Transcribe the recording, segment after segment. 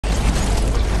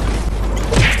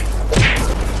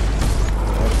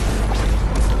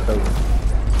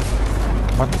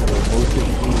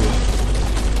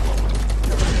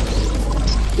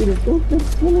That's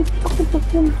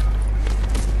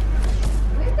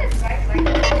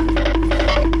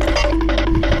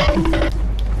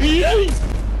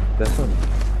one.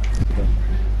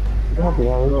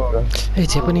 Hey,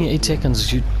 it's happening in 8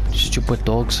 seconds, you stupid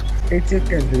dogs. 8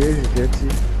 seconds, where is that?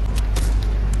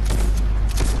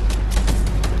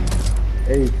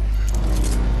 Hey.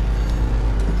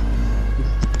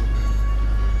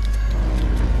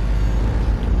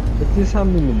 It is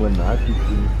something in one art,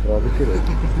 brother.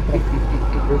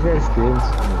 Those guys games.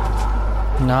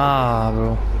 Nah,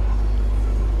 bro.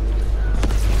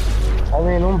 I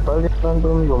mean,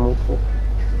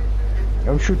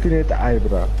 I'm shooting at the eye,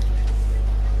 bro.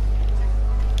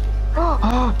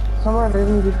 Someone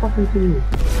raising the fucking thing.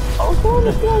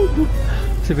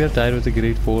 Severe died with a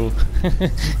great fall.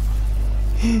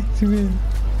 Severe.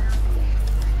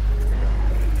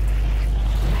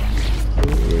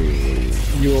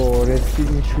 Yo, that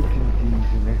thing shooting things,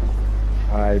 you know.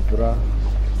 Aye, bro.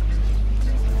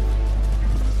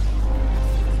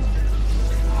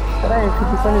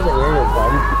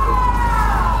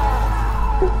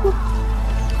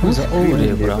 Who's that over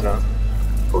there, bro?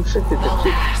 Oh shit, it's a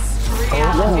chick.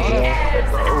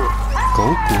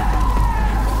 Goku.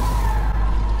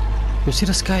 You see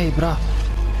the sky, bro?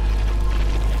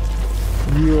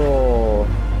 Yo.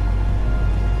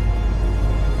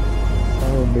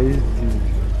 I'm amazing.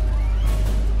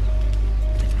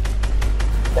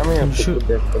 Shoot.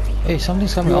 Hey,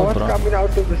 something's coming out, What's bro. coming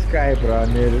out of the sky, bro?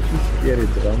 No, this is scary,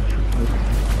 bro.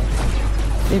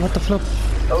 Hey, what the flip?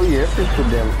 Oh yes, it's to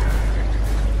them.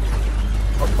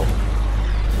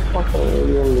 You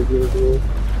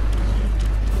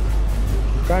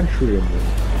can't shoot him, man.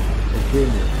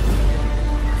 Again.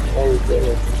 Oh,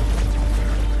 okay.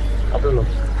 I don't know.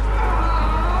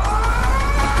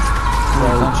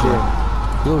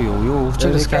 Yo,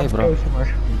 check the sky, bro.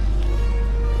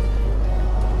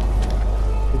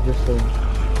 Just saying.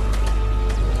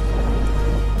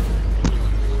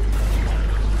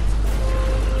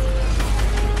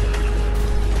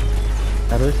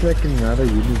 That was like another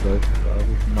universe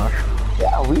with Marsh.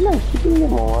 Yeah, we like keeping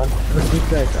them on.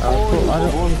 It's like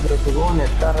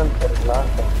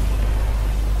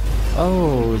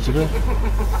Oh, it's weird.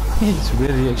 It's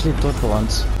weird, he actually thought for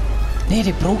once. Nee,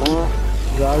 they broke it.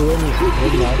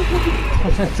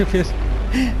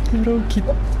 They broke it.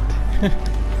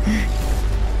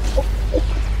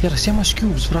 Yeah, there's so much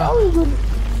cubes, bro.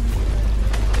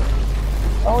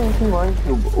 Oh, you see one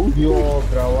cube. Oh, yo,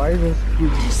 bro, why was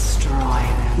cube? Destroy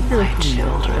them, my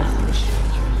children.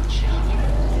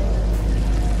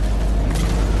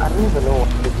 I don't even know what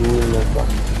to do in this one.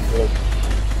 Like,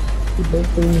 the best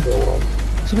thing is the one.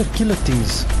 So we're killer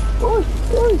things. Oh,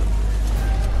 oh.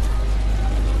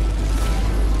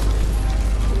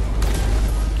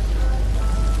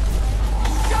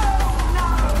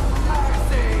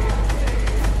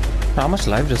 How much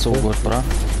life does so good, bro?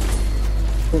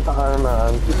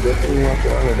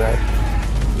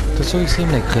 That's so you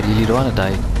seem like you don't wanna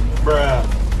die. Bruh.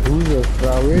 Who's this,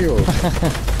 bro? Where you?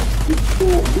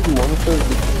 Big monsters.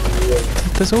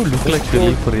 That's all look like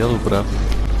real for real, bro.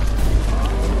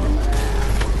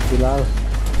 Bilal.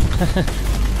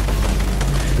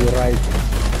 You're right.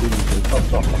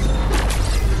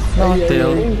 No,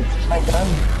 tail. My gun.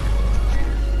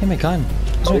 Hey, my gun.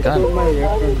 Where's my gun?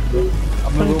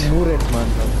 I'm gonna go move it, man.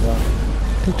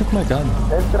 They took my gun.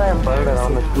 Let's try and burn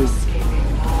around the cube.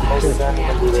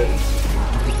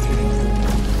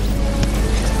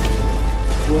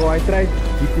 Bro, I tried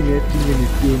hitting everything and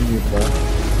it killed me, bro.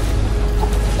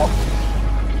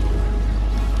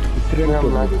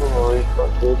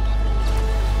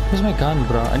 Where's my gun,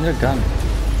 bro? I need a gun.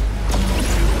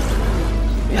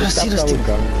 Yeah, see this thing.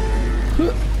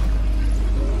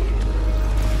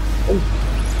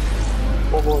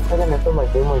 Oh, second after my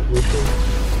game was missing.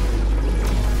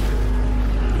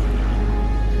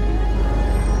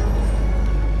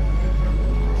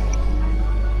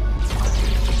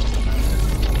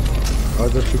 How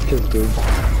the picture's good.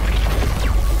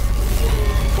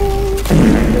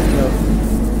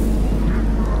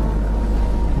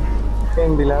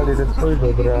 Saying Bilal is a toy,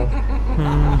 bro.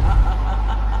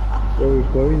 So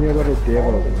we're going near the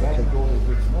table.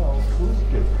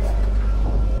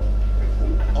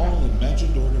 All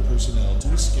imagined order personnel to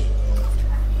escape.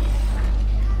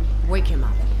 Wake him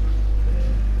up.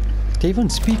 They even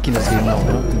speak in this game now,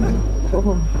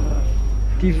 bro.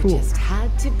 You just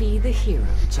had to be the hero,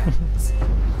 Jones.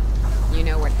 You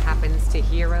know what happens to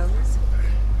heroes?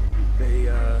 They,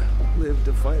 live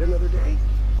to fight another day?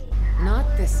 Not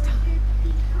this time.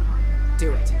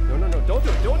 Do it. No, don't do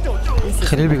it, don't do it!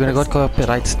 Khalil, we're gonna get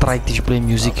copyright strike if you play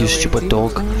music, you stupid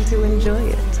dog. Going to enjoy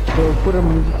it. So put a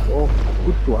music off.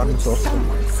 put one soft.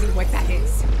 Someone see what that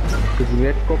is. To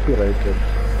get copyrighted.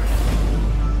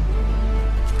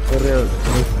 Real,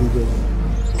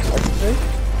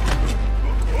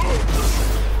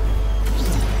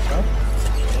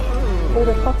 Oh,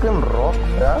 the fucking rock,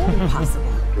 bruh.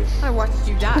 Impossible. I watched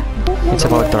you die. It's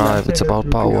about drive, it's about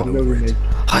power.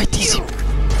 Hi, TC.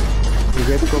 You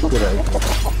get copyright.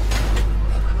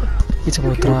 It's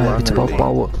about drive, it's about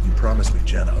power. You promised me,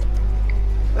 Jenna.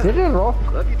 Did a rock?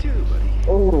 Love you too, buddy.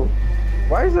 Oh,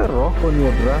 why is there a rock on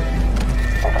your bra?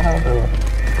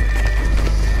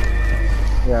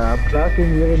 Yeah, I'm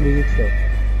tracking 11 minutes now.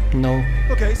 No.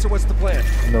 Okay, so what's the plan?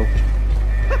 No.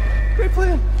 Great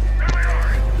plan.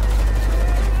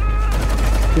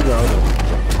 Sit down.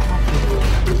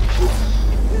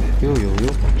 Yo.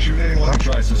 Shoot anyone who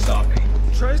tries to stop me.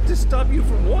 Tries to stop you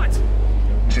from what?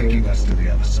 Taking us to the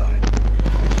other side.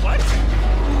 What?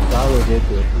 Now we get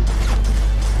it.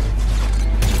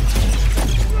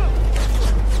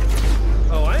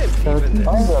 Oh, I am keeping this.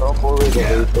 Why is the rock always Yeah,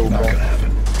 away so not gonna bad?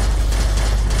 happen.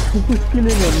 This is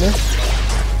killing him, man.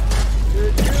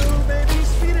 Could you maybe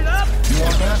speed it up? You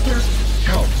want faster?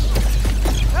 Go.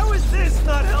 How is this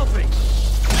not helping?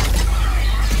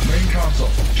 Main console.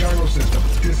 Gyro system.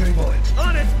 Disable it.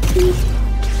 On it.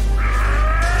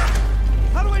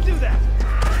 How do I do that?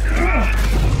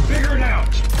 Figure it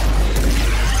out.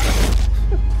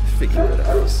 Figure it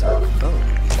out yourself. Oh,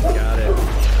 got it.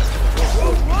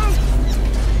 Whoa.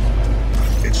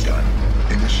 It's done.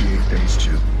 Initiate phase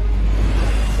 2.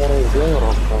 What are you doing,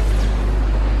 rock?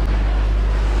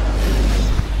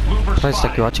 It's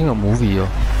like you're watching a movie, yo.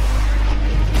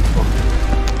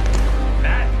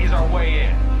 That is our way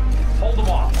in. Hold them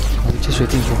off. I'm just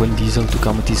waiting for Vin Diesel to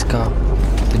come with his car.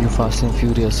 The new Fast and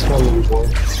Furious. Probably, boy.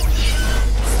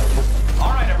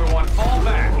 All right, everyone, fall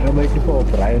back. I'm waiting for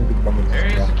Brian to come in.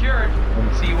 Area secured.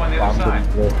 See you on the other side.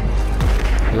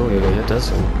 Yo, it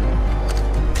does.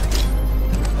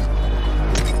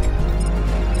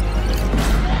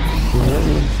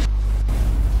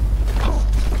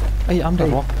 Hey, I'm the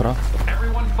rock, bro.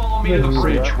 Everyone follow me to the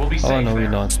bridge. We'll be safe Oh no, there. we're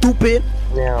not. Stupid!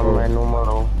 Yeah, my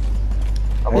numero.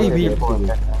 Hey, we...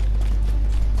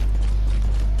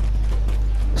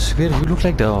 Swear, you look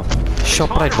like the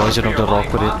ShopRite version of the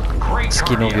rock with it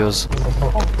skin of yours.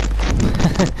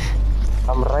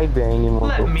 I'm right behind you,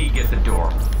 Let Moto. me get the door.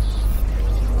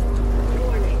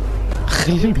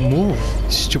 Khalil, move!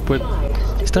 Stupid.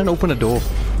 He's trying to open a door.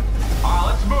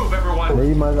 Let's move, everyone.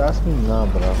 He must ask me now,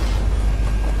 bro.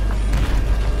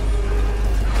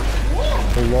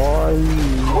 Why?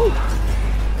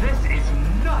 This is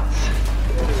nuts.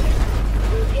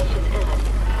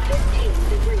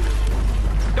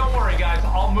 Don't worry, guys.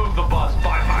 I'll move the bus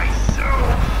by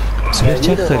myself. Swear,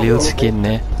 check Khalil's skin,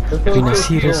 eh? We're in a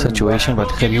serious situation, but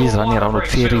Khalil is running around with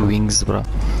fairy wings, bro.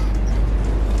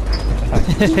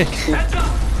 Heads up.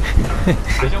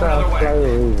 I know another Fly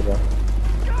way. away, bro.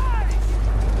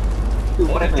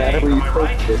 What a day, am I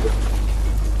right?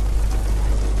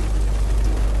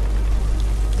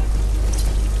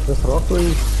 This rock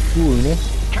is cool, ne?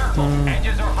 Careful,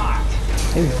 edges are hot.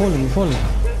 Hey, we're falling.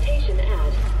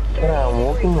 Yeah, I'm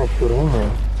walking like to room,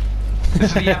 man. This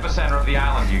is the epicenter of the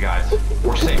island, you guys.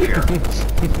 We're safe here.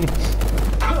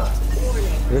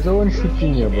 There's no one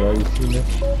shooting here, bro. You see me?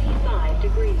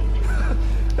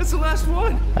 That's the last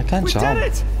one. I can't We jump.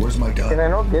 did it. Where's my gun? Can I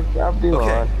not get up the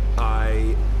Okay.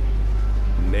 I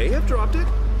may have dropped it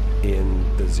in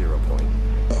the 0 point.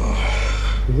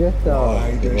 Just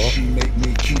Why bro. does she make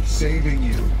me keep saving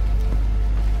you?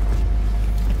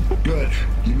 Good.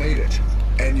 You made it.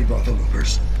 And you brought the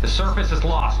loopers. The surface is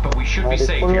lost, but we should be This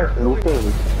safe one here. is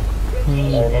looking.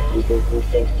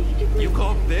 You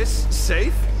call this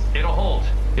safe? It'll hold.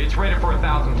 It's rated for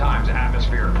 1,000 times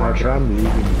atmospheric pressure. I'm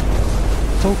leaving.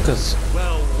 Focus.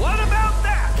 Well, what about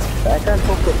that? I can't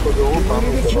focus for the whole time.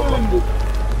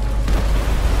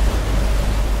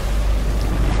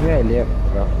 Yeah, I left,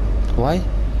 bro. Why?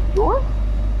 What?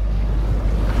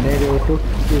 No, they were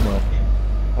talking too much.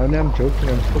 I mean, I'm joking,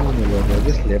 I'm still in the room. I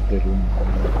just left the room.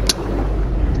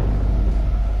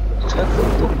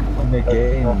 I'm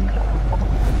again.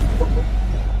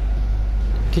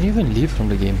 Can you even leave from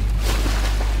the game?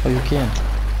 Oh, you can.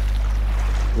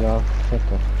 Yeah, shut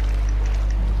up.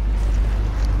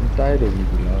 I'm tired of you,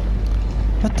 bro.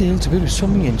 What the hell's we're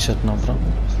swimming and shit now, bro?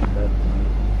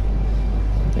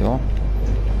 Yeah.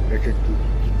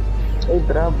 Hey,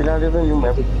 bro, bila dia you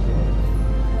map.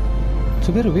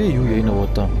 So where are you in the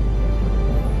water?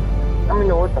 I'm in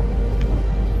the water.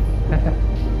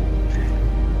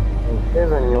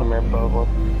 There's a new map, bro.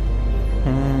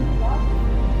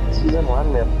 Season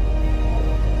 1 map.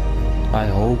 I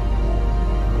hope.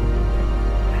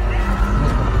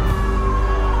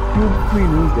 Queen,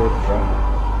 who's that from?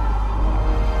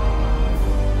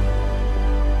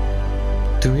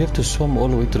 Do we have to swim all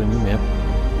the way to the new map?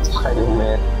 I don't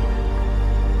know.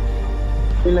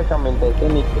 I feel like I'm in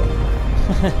Titanic.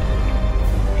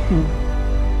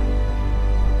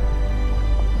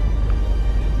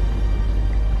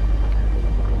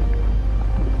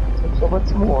 So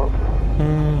what's more?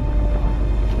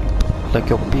 Like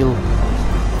your pill.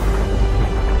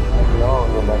 No,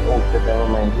 you're like, oh shit, never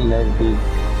mind. He likes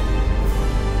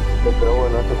the grower,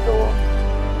 not the grower.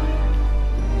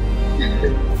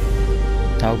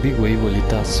 How big were you,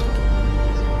 Bolitas?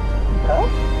 Huh?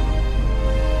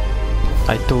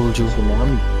 I told you.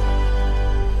 Tsunami.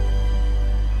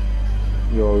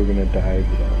 You're gonna die,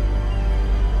 bro.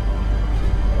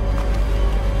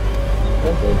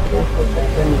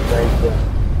 Titanic right there.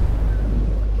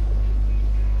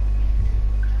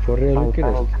 For real, look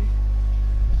at it.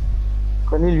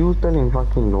 Can you use that in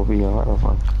fucking lobby? What the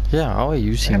fuck? Yeah, how are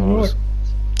you using I'm all not.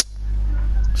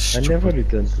 this? I never Stupid.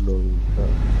 returned to lobby.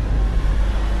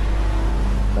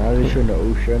 Now they show in the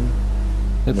ocean.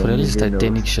 Hey, for real, it's moving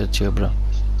Titanic those. shit here, bro.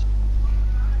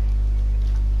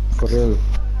 For real.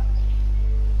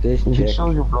 This It check.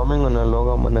 shows you blooming on a log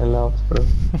of Manila, bro.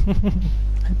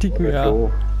 I think we are.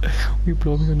 Go. We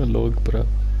blooming on a log, bro.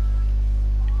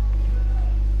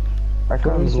 I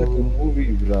can't It's like a move.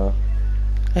 movie, bro.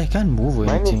 Hey, I can't move or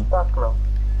Mine is anything. stuck now.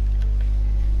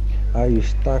 Are you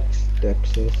stuck,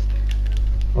 stepsis?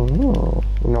 Oh,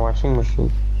 in a washing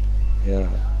machine. Yeah.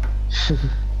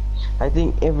 I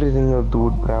think every single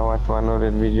dude, bro, watch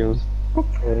 100 videos. For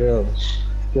real.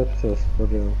 Stepsis, for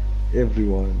real.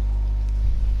 Everyone.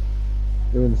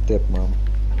 Even stepmom.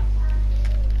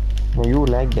 You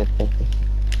like that thing.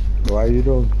 Why you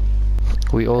don't?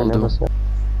 We I all never do. said.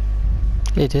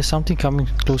 Hey, there's something coming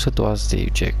closer to us there, you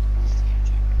check.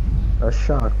 A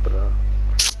shark, bro.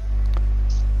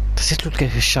 Does it look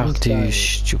like a shark to you, Inside.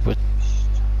 stupid?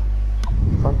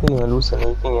 Fucking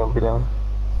hallucinating, bro.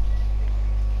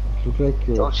 Look like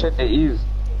you. Oh shit, there is.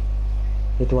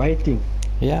 That white thing.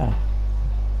 Yeah.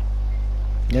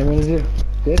 Yeah, man,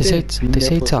 They say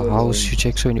it's a house, you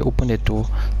check, so when you open that door,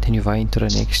 then you into the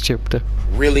next chapter.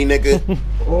 Really, nigga?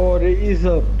 Oh, there is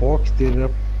a box there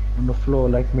up on the floor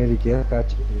like Mary Gale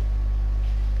catch it.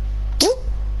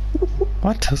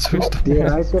 What? That's first of There,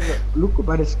 all. right on the, look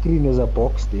by the screen, there's a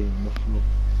box there on the floor.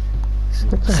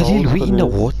 Khalil, we in the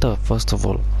water, first of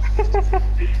all.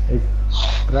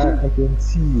 Bruh, I can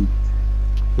see it.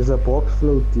 There's a box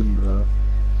floating, bro.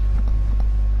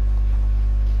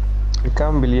 I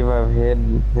can't believe I've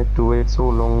had to wait so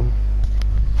long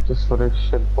just for a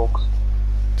shit box.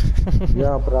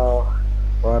 Yeah, bro.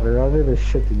 But rather the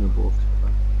shit in the box, bro.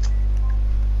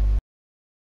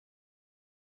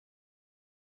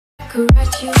 Could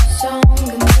write you a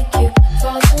song.